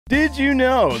Did you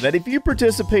know that if you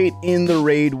participate in the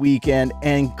raid weekend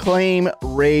and claim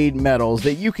raid medals,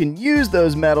 that you can use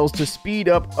those medals to speed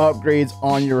up upgrades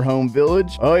on your home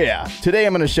village? Oh yeah, today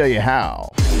I'm going to show you how.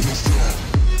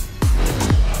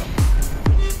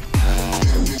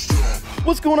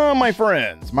 What's going on, my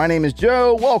friends? My name is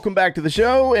Joe. Welcome back to the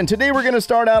show, and today we're going to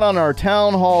start out on our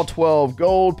Town Hall 12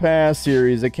 Gold Pass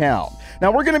Series account.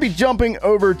 Now, we're going to be jumping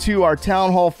over to our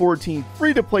Town Hall 14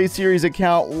 free-to-play series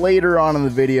account later on in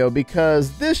the video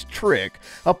because this trick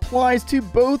applies to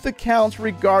both accounts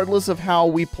regardless of how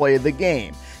we play the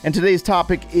game. And today's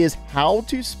topic is how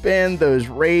to spend those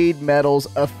raid medals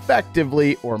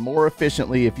effectively, or more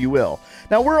efficiently, if you will.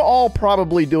 Now, we're all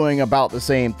probably doing about the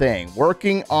same thing,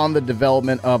 working on the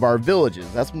development of our villages.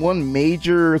 That's one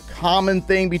major common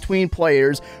thing between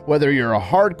players, whether you're a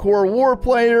hardcore war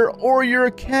player or you're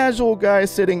a casual guy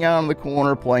sitting out in the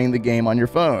corner playing the game on your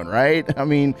phone, right? I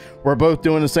mean, we're both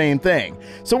doing the same thing.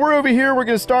 So we're over here, we're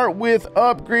going to start with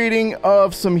upgrading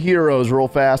of some heroes real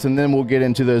fast, and then we'll get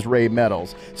into those raid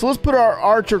medals. So let's put our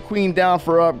Archer Queen down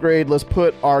for upgrade. Let's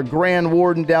put our Grand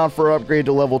Warden down for upgrade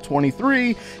to level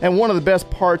 23. And one of the best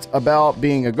parts about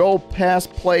being a Gold Pass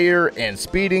player and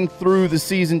speeding through the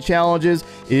season challenges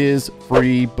is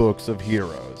free books of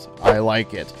heroes. I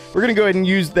like it. We're going to go ahead and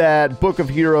use that Book of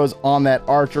Heroes on that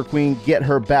Archer Queen, get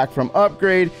her back from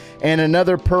upgrade. And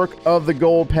another perk of the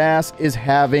Gold Pass is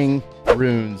having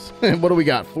runes. What do we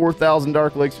got? 4,000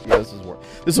 Dark Elixir? Yeah,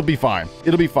 this will be fine.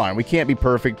 It'll be fine. We can't be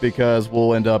perfect because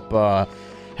we'll end up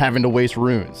having to waste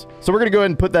runes. So we're going to go ahead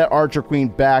and put that Archer Queen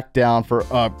back down for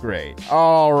upgrade.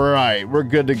 All right, we're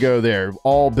good to go there.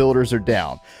 All builders are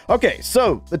down. Okay,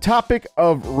 so the topic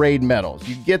of raid medals.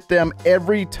 You get them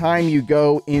every time you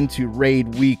go into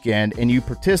raid weekend and you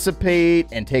participate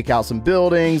and take out some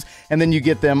buildings, and then you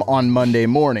get them on Monday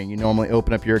morning. You normally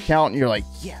open up your account and you're like,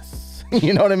 yes.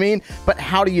 You know what I mean? But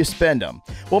how do you spend them?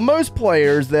 Well, most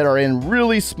players that are in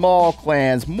really small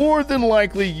clans more than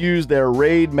likely use their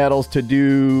raid medals to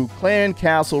do clan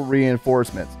castle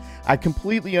reinforcements. I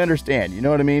completely understand, you know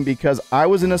what I mean? Because I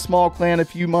was in a small clan a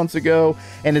few months ago,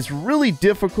 and it's really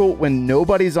difficult when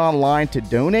nobody's online to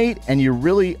donate and you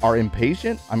really are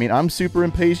impatient. I mean, I'm super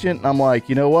impatient, and I'm like,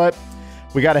 you know what?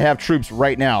 We got to have troops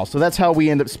right now. So that's how we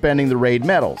end up spending the raid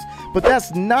medals. But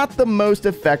that's not the most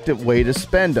effective way to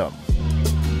spend them.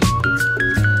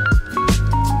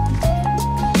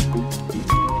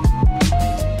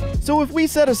 So if we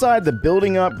set aside the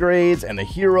building upgrades and the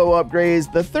hero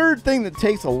upgrades, the third thing that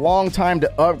takes a long time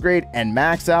to upgrade and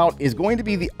max out is going to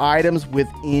be the items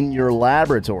within your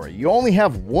laboratory. You only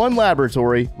have one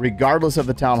laboratory regardless of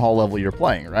the town hall level you're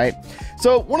playing, right?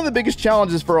 So one of the biggest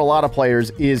challenges for a lot of players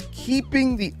is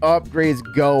keeping the upgrades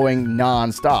going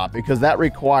non-stop, because that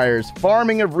requires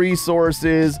farming of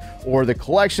resources or the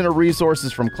collection of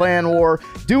resources from clan war,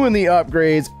 doing the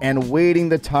upgrades, and waiting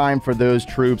the time for those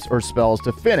troops or spells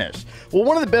to finish. Well,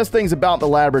 one of the best things about the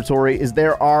laboratory is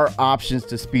there are options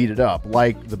to speed it up,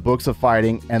 like the books of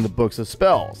fighting and the books of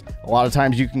spells. A lot of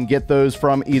times you can get those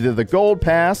from either the Gold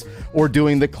Pass or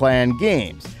doing the clan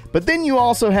games. But then you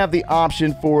also have the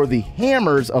option for the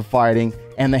hammers of fighting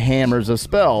and the hammers of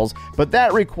spells, but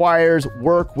that requires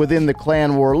work within the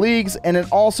clan war leagues, and it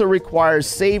also requires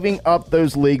saving up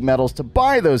those league medals to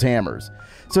buy those hammers.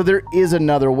 So there is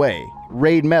another way.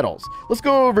 Raid medals. Let's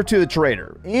go over to the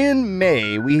trader. In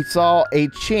May, we saw a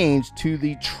change to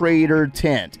the trader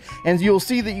tent, and you'll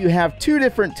see that you have two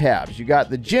different tabs. You got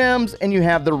the gems and you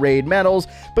have the raid medals,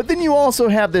 but then you also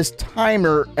have this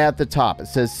timer at the top. It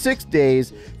says 6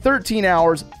 days, 13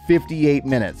 hours, 58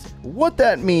 minutes. What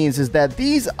that means is that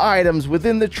these items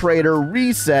within the trader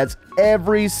resets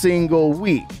every single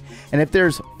week. And if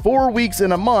there's 4 weeks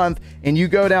in a month and you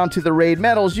go down to the raid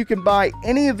medals, you can buy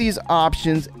any of these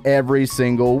options every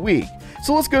single week.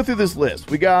 So let's go through this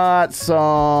list. We got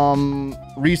some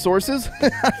resources.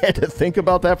 I had to think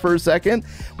about that for a second.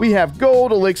 We have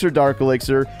gold, elixir, dark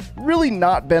elixir. Really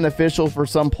not beneficial for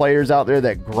some players out there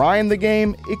that grind the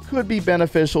game. It could be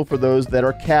beneficial for those that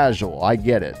are casual. I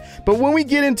get it. But when we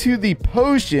get into the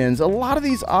potions, a lot of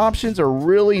these options are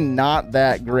really not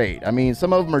that great. I mean,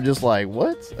 some of them are just like,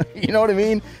 what? You know what I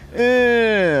mean?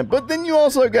 But then you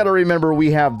also got to remember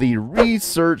we have the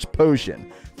research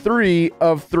potion. 3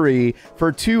 of 3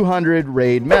 for 200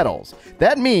 raid medals.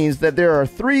 That means that there are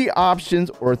 3 options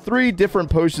or 3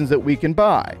 different potions that we can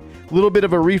buy. A little bit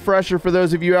of a refresher for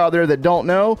those of you out there that don't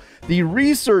know. The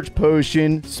research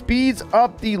potion speeds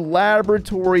up the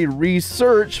laboratory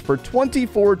research for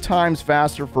 24 times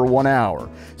faster for 1 hour.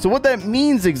 So what that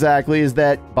means exactly is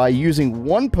that by using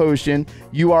one potion,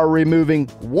 you are removing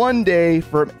 1 day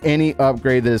from any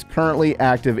upgrade that is currently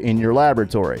active in your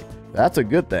laboratory. That's a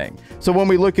good thing. So when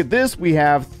we look at this, we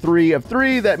have 3 of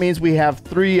 3. That means we have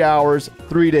 3 hours,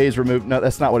 3 days removed. No,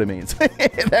 that's not what it means.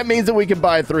 That means that we can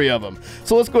buy 3 of them.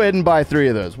 So let's go ahead and buy 3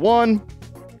 of those. 1,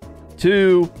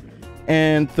 2,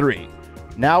 and 3.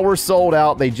 Now we're sold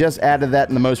out. They just added that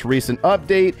in the most recent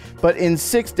update, but in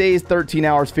 6 days, 13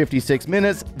 hours, 56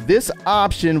 minutes, this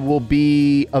option will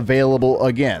be available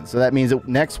again. So that means that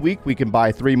next week we can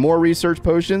buy 3 more research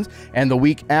potions, and the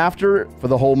week after, for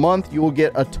the whole month, you will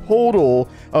get a total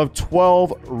of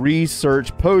 12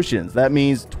 research potions. That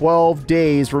means 12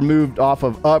 days removed off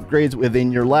of upgrades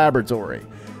within your laboratory.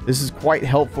 This is quite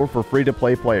helpful for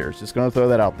free-to-play players. Just going to throw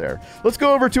that out there. Let's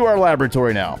go over to our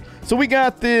laboratory now. So we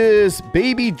got this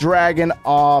baby dragon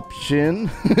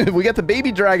option. We got the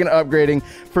baby dragon upgrading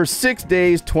for 6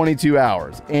 days, 22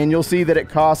 hours. And you'll see that it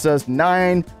costs us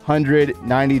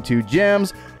 992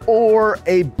 gems or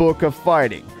a book of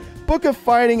fighting. Book of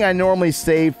Fighting I normally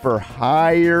save for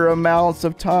higher amounts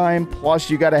of time, plus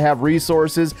you got to have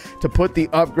resources to put the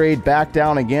upgrade back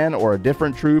down again, or a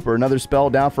different troop or another spell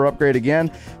down for upgrade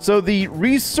again. So the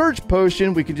research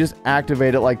potion, we can just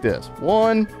activate it like this.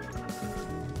 1,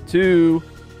 2,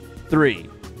 3.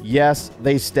 Yes,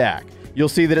 they stack. You'll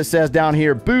see that it says down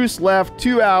here, boost left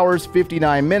 2 hours,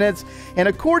 59 minutes. And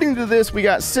according to this, we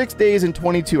got 6 days and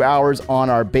 22 hours on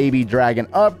our baby dragon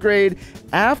upgrade.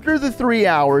 After the 3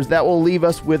 hours, that will leave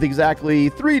us with exactly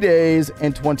 3 days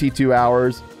and 22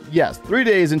 hours. Yes, 3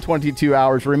 days and 22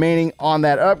 hours remaining on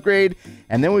that upgrade.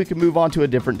 And then we can move on to a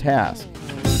different task.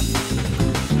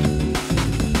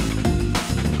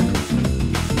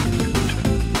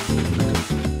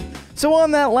 So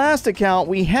on that last account,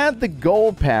 we had the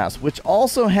Gold Pass, which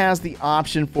also has the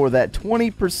option for that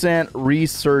 20%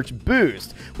 research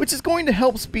boost, which is going to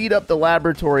help speed up the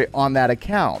laboratory on that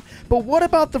account. But what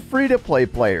about the free-to-play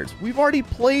players? We've already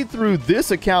played through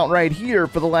this account right here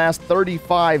for the last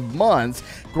 35 months,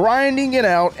 grinding it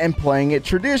out and playing it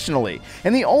traditionally.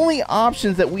 And the only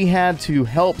options that we had to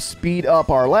help speed up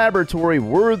our laboratory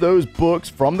were those books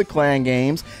from the clan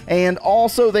games and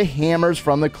also the hammers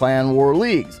from the clan war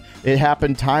leagues. It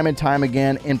happened time and time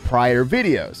again in prior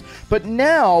videos. But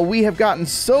now we have gotten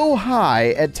so high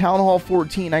at Town Hall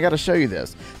 14, I gotta show you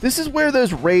this. This is where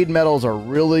those raid medals are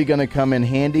really gonna come in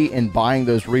handy in buying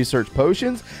those research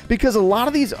potions, because a lot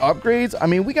of these upgrades, I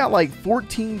mean, we got like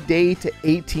 14-day to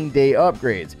 18-day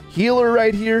upgrades. Healer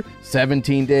right here,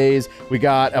 17 days. We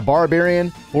got a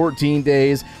Barbarian, 14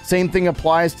 days. Same thing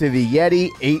applies to the Yeti,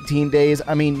 18 days.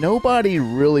 I mean, nobody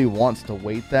really wants to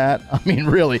wait that. I mean,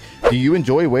 really, do you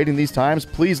enjoy waiting these times?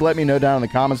 Please let me know down in the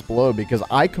comments below, because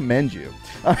I commend you.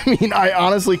 I mean, I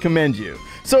honestly commend you.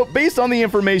 So based on the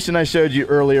information I showed you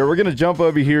earlier, we're going to jump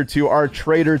over here to our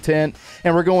trader tent,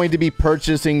 and we're going to be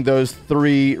purchasing those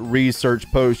 3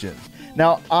 research potions.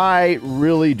 Now, I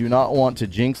really do not want to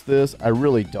jinx this. I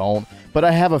really don't. But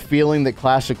I have a feeling that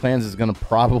Clash of Clans is going to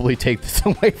probably take this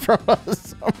away from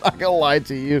us. I'm not going to lie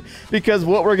to you. Because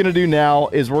what we're going to do now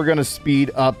is we're going to speed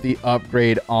up the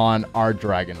upgrade on our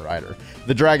Dragon Rider.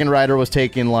 The Dragon Rider was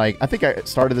taken like, I think I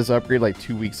started this upgrade like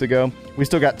 2 weeks ago. We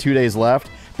still got 2 days left.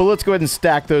 But let's go ahead and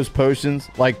stack those potions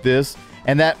like this.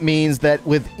 And that means that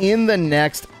within the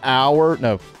next hour,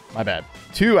 no, my bad.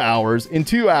 2 hours. In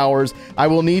 2 hours, I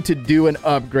will need to do an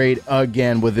upgrade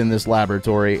again within this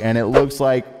laboratory, and it looks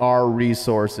like our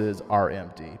resources are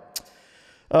empty.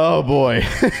 Oh boy,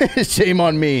 shame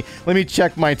on me. Let me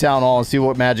check my town hall and see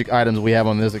what magic items we have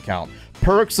on this account.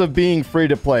 Perks of being free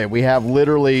to play. We have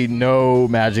literally no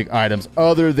magic items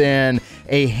other than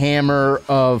a hammer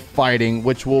of fighting,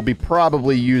 which we'll be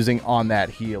probably using on that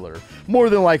healer. More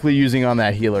than likely using on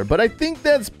that healer. But I think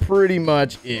that's pretty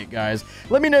much it, guys.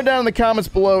 Let me know down in the comments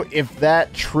below if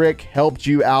that trick helped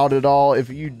you out at all. If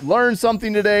you learned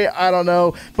something today, I don't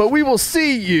know. But we will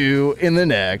see you in the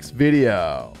next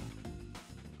video.